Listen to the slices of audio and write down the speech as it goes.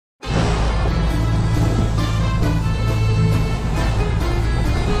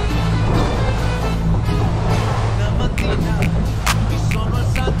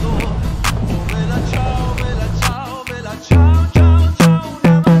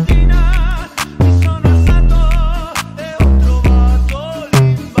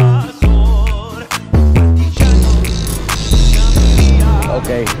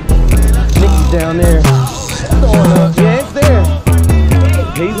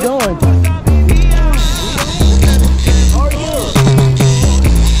it going?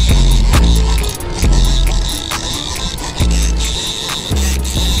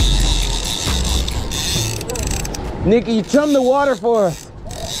 Nikki, you chum the water for us.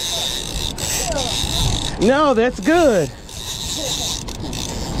 No, that's good.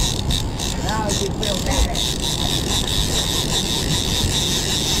 Now you feel better.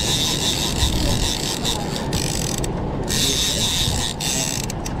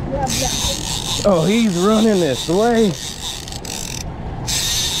 Oh, he's running this way.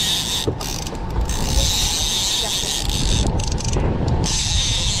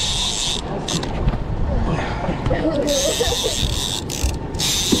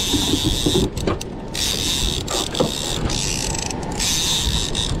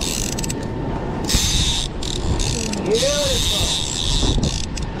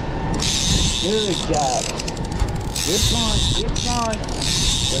 Good job. Keep going.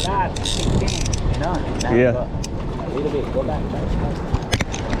 Relax, keep going. Now Yeah. go. A little bit, go back.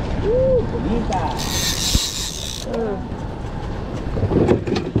 Woo, bonita.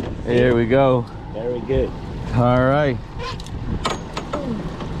 There we go. Very good. All right.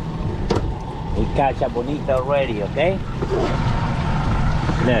 We catch a bonita already, okay?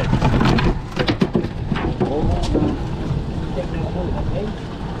 Look. Take that food, okay?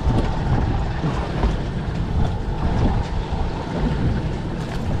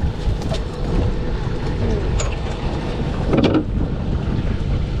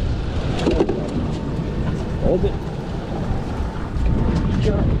 Hold it.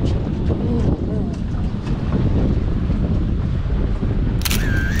 Sure.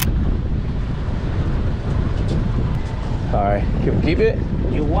 All right. Can we keep it?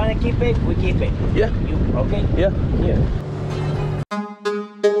 You want to keep it? We keep it. Yeah. You okay? Yeah. Yeah.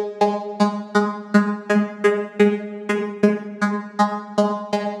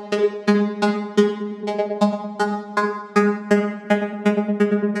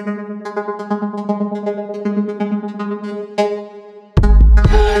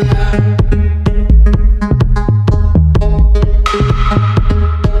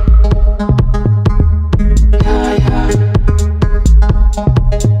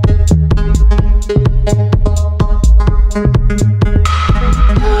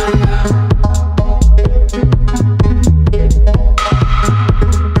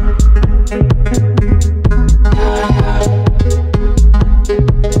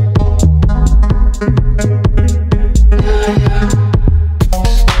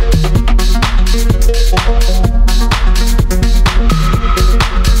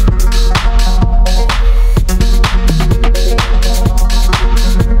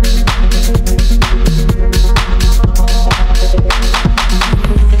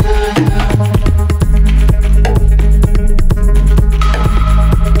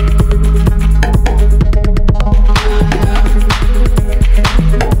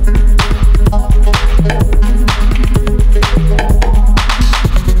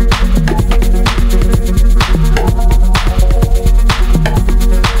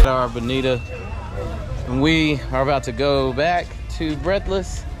 Bonito, and we are about to go back to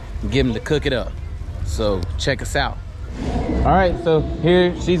Breathless and get him to cook it up. So check us out. All right, so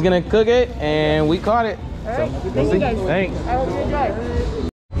here she's gonna cook it, and we caught it. All right, so, thank you guys. Thanks. I hope you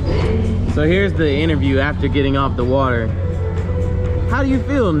enjoy. So here's the interview after getting off the water. How do you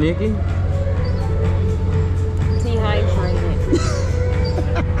feel, Nikki? Dehydrated.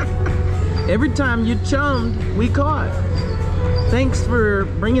 Every time you chummed, we caught. Thanks for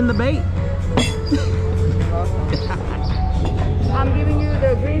bringing the bait. I'm giving you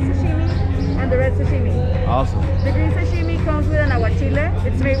the green sashimi and the red sashimi. Awesome. The green sashimi comes with an aguachile.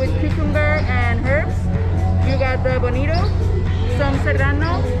 It's made with cucumber and herbs. You got the bonito, some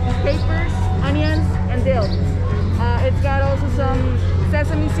serrano, capers, onions, and dill. It's got also some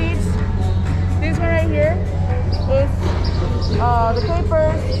sesame seeds. This one right here is the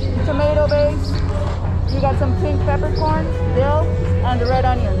capers, tomato base. You got some pink peppercorn, dill, and the red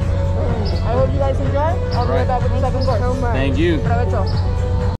onions. I hope you guys enjoy. I'll be right back with the second course. Thank you. Provecho.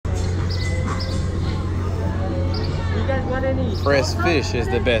 You guys want any? Fresh fish is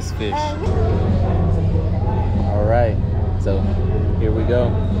the best fish. All right, so here we go.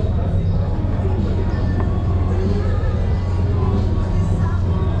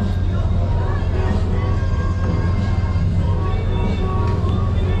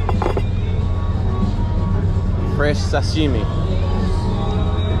 Fresh sashimi.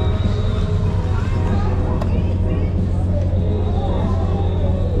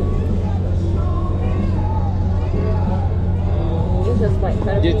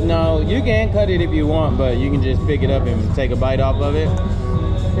 No, you can cut it if you want, but you can just pick it up and take a bite off of it.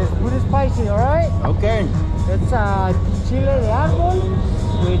 Just put it spicy, all right? Okay. It's chile de árbol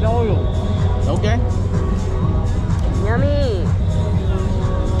with oil. Okay. Yummy.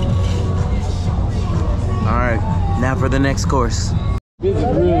 All right. Now for the next course. This is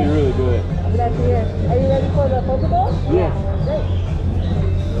really, really good. I'm glad to hear. Are you ready for the poke bowl? Yeah. Great.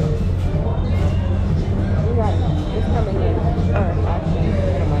 You got it. It's coming in. Actually,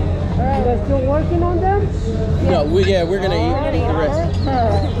 never mind. All right. You guys still working on them? No, we're gonna eat the rest.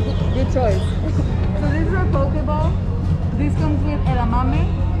 Good choice. So this is our poke bowl. This comes with edamame,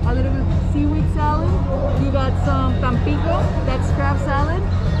 a little bit of seaweed salad. You got some tampico, that's crab salad,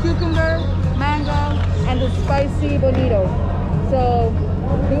 cucumber, mango, and the spicy bonito. So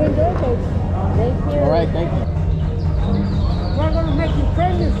do enjoy, folks. Thank you. All right, thank you. We're gonna make you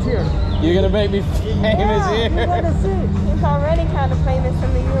famous here. You're gonna make me famous You're here. gonna see. It's already kind of famous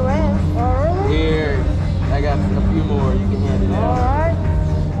in the U.S. Oh, really? Here, I got a few more. You can hand it All out. right.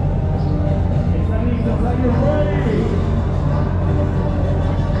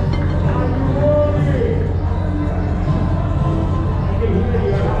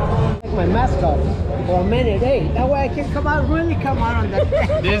 My mask off for a minute, hey. That way I can come out on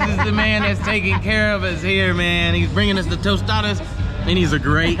that. This is the man that's taking care of us here, man. He's bringing us the tostadas, and he's a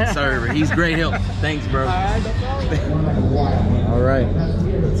great server. He's great help. Thanks, bro. All right,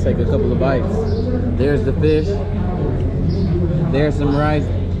 let's take a couple of bites. There's the fish. There's some rice.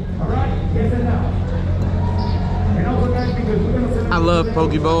 I love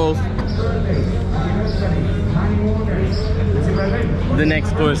poke bowls. The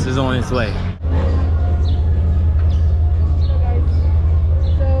next course is on its way.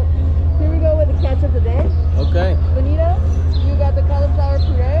 So here we go with the catch of the day. Okay. Bonito, you got the cauliflower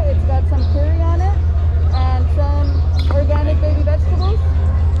puree. It's got some curry on it and some organic baby vegetables.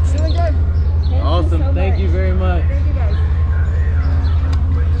 Do enjoy. Thank Awesome. you so Thank much. you very much. Thank you guys.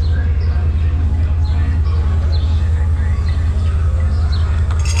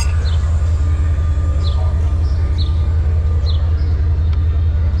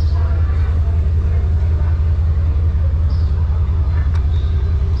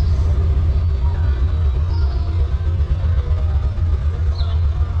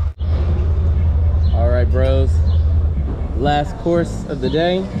 Bros, last course of the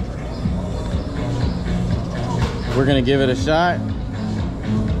day. We're gonna give it a shot.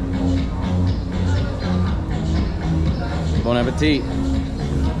 Bon appetit.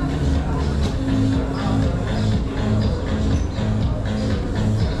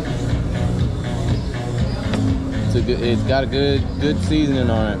 It's got a good seasoning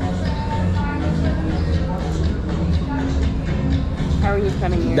on it. How are you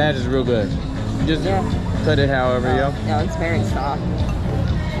cutting yours? That is real good. Just cut it however, yo. No, it's very soft.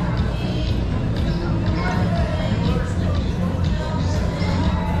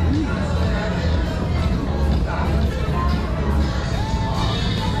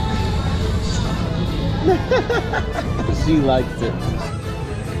 She likes it.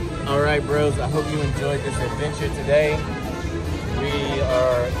 All right, bros, I hope you enjoyed this adventure today. We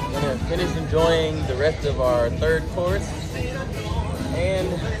are gonna finish enjoying the rest of our third course, and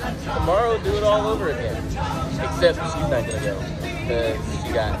tomorrow do it all over again. Except she's not gonna go because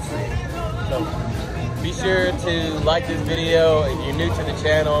she got sick. So be sure to like this video. If you're new to the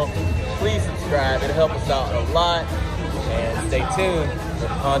channel, please subscribe. It'll help us out a lot. And stay tuned for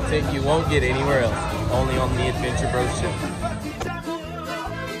content you won't get anywhere else, only on the Adventure Bros Show.